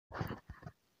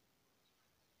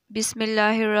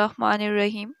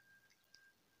बिस्मिल्लाहिर्रहमानिर्रहीम।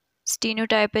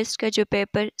 स्टीनोटाइपिस्ट का जो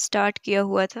पेपर स्टार्ट किया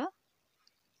हुआ था,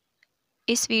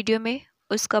 इस वीडियो में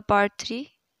उसका पार्ट 3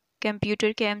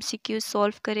 कंप्यूटर के MCQs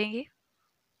सॉल्व करेंगे।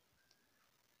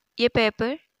 ये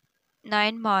पेपर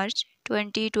 9 मार्च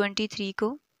 2023 को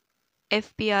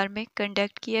FBR में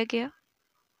कंडक्ट किया गया।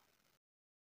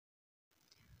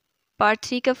 पार्ट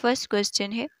 3 का फर्स्ट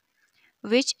क्वेश्चन है,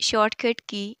 विच शॉर्टकट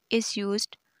की is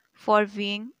used for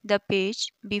viewing the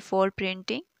page before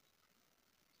printing.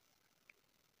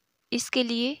 इसके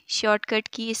लिए शॉर्टकट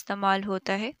की इस्तेमाल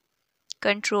होता है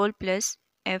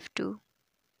Ctrl+F2।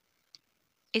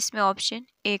 इसमें ऑप्शन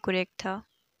ए करेक्ट था।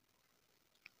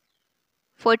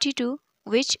 42.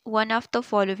 Which one of the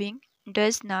following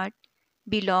does not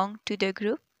belong to the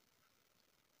group?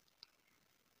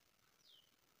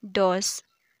 DOS।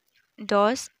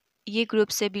 DOS ये ग्रुप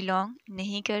से बिलोंग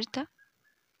नहीं करता।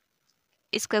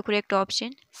 इसका करेक्ट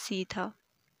ऑप्शन सी था।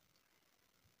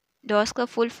 DOS का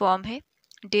फुल फॉर्म है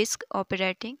disk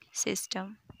operating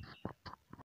system.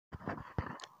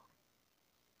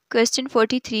 Question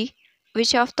 43.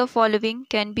 Which of the following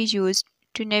can be used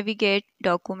to navigate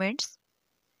documents?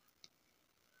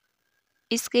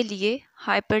 इसके लिए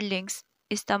हाइपरलिंक्स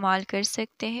इस्तेमाल कर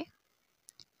सकते हैं।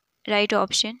 राइट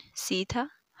ऑप्शन सी था,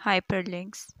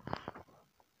 hyperlinks.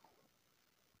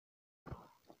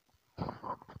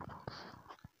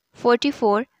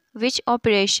 44. Which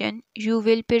operation you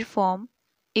will perform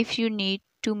if you need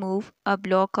to move a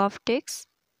block of text?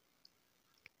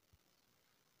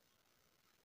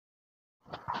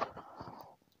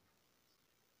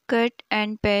 Cut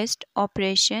and paste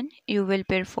operation you will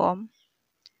perform.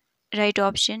 Right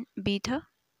option B था।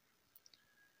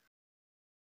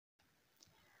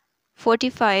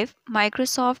 45.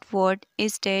 Microsoft Word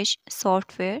is dash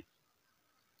software.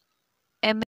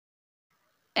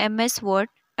 MS Word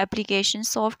application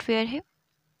software है।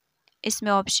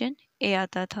 इसमें option A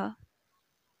आता था।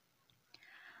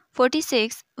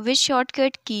 46. Which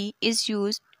shortcut key is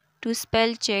used to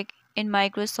spell check in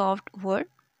Microsoft Word?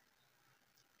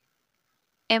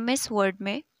 MS Word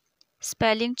में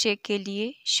spelling check के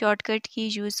लिए shortcut की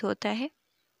use होता है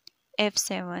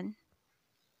F7।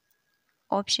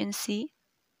 Option C.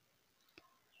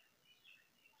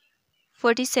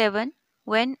 47.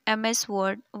 When MS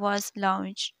Word was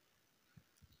launched?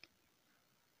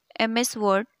 MS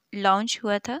Word launch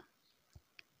हुआ था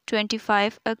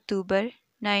 25 अक्टूबर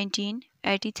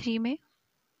 1983 में।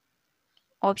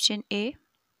 Option A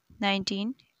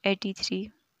 1983।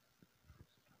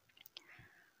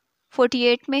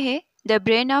 48 में है the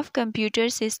brain of computer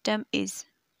system is.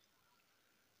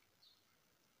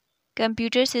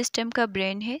 Computer system का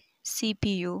ब्रेन है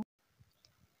CPU,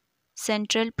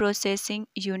 central processing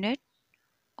unit.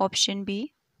 Option B.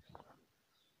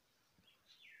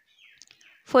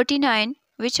 49.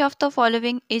 Which of the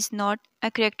following is not a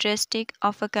characteristic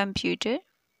of a computer?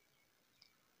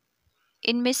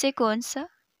 इनमें से कौन सा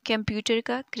कंप्यूटर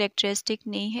का करेक्टरिस्टिक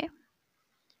नहीं है?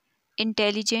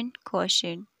 Intelligent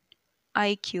quotient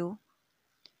IQ।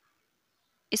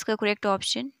 इसका करेक्ट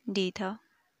ऑप्शन डी था।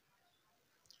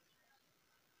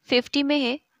 50 में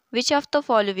है which of the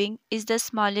following is the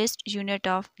smallest unit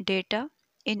of data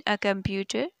in a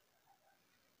computer.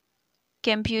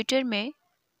 Computer में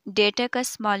डेटा का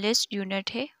स्मॉलेस्ट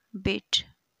यूनिट है bit.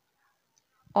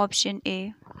 Option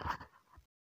A.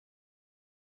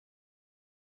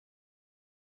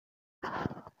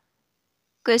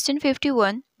 Question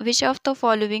 51. Which of the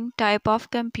following type of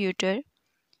computer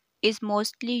is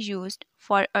mostly used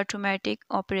for automatic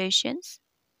operations?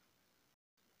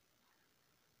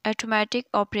 Automatic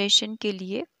operation के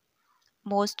लिए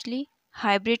mostly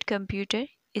hybrid computer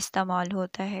इस्तेमाल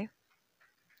होता है।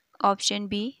 Option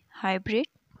be hybrid.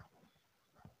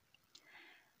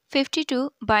 52.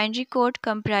 Binary code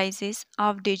comprises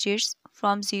of digits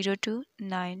from 0 to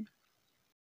 9.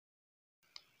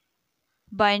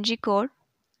 Binary code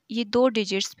ये 2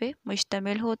 digits पे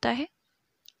मुश्तमिल होता है।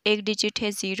 एक डिजिट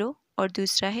है 0 और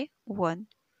दूसरा है 1,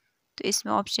 तो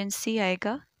इसमें ऑप्शन सी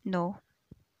आएगा no.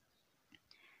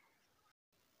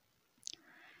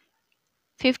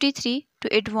 53.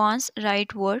 To advance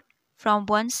write word from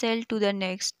one cell to the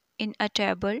next in a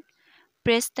table,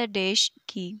 press the dash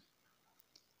key.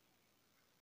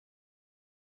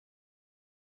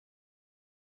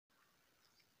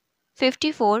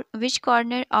 "54. Which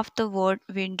corner of the word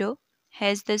window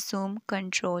has the zoom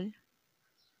control?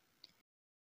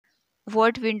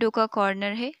 Word window का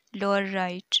corner है lower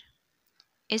right.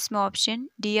 इसमें option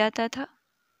D आता था।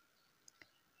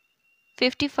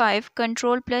 55.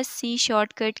 Ctrl+C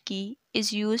shortcut key is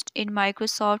used in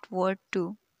Microsoft Word too.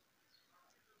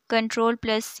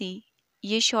 Ctrl+C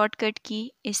ये shortcut की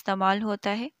इस्तेमाल होता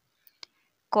है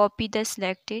Copy the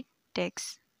selected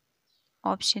text.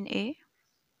 Option A.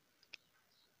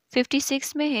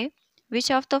 56 में है Which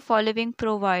of the following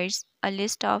provides a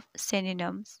list of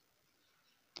synonyms?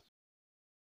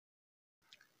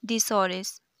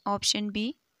 Thesaurus. Option B.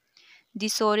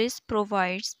 Thesaurus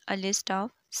provides a list of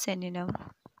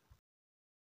synonyms.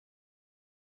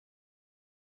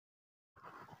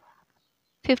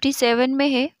 57 में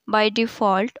है By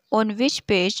default, on which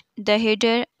page the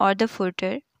header or the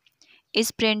footer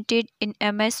is printed in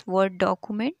MS Word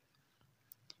document?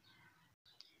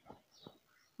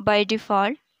 By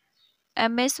default,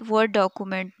 MS Word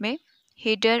document में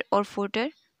header और footer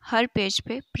हर page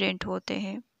पे print होते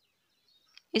हैं।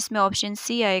 इसमें option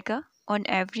C आएगा on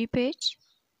every page.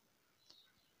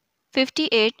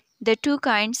 58. The two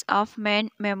kinds of main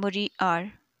memory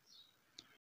are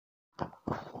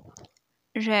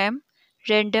RAM,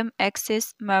 random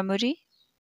access memory,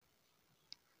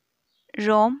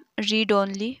 ROM,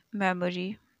 read-only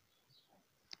memory.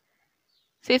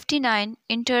 59.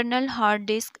 Internal hard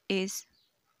disk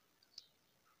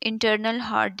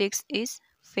is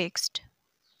fixed.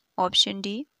 Option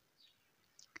D.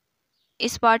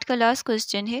 इस part का last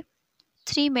question है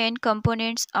 3 main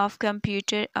components of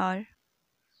computer are.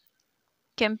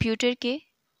 Computer के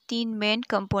 3 main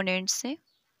components हैं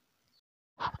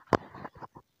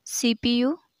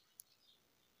CPU,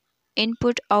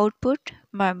 input output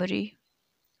memory.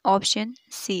 Option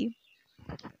C.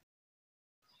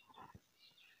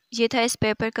 ये था इस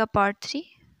paper का part 3।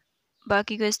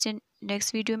 बाकी क्वेश्चन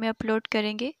नेक्स्ट वीडियो में अपलोड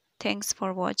करेंगे। Thanks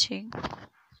for watching.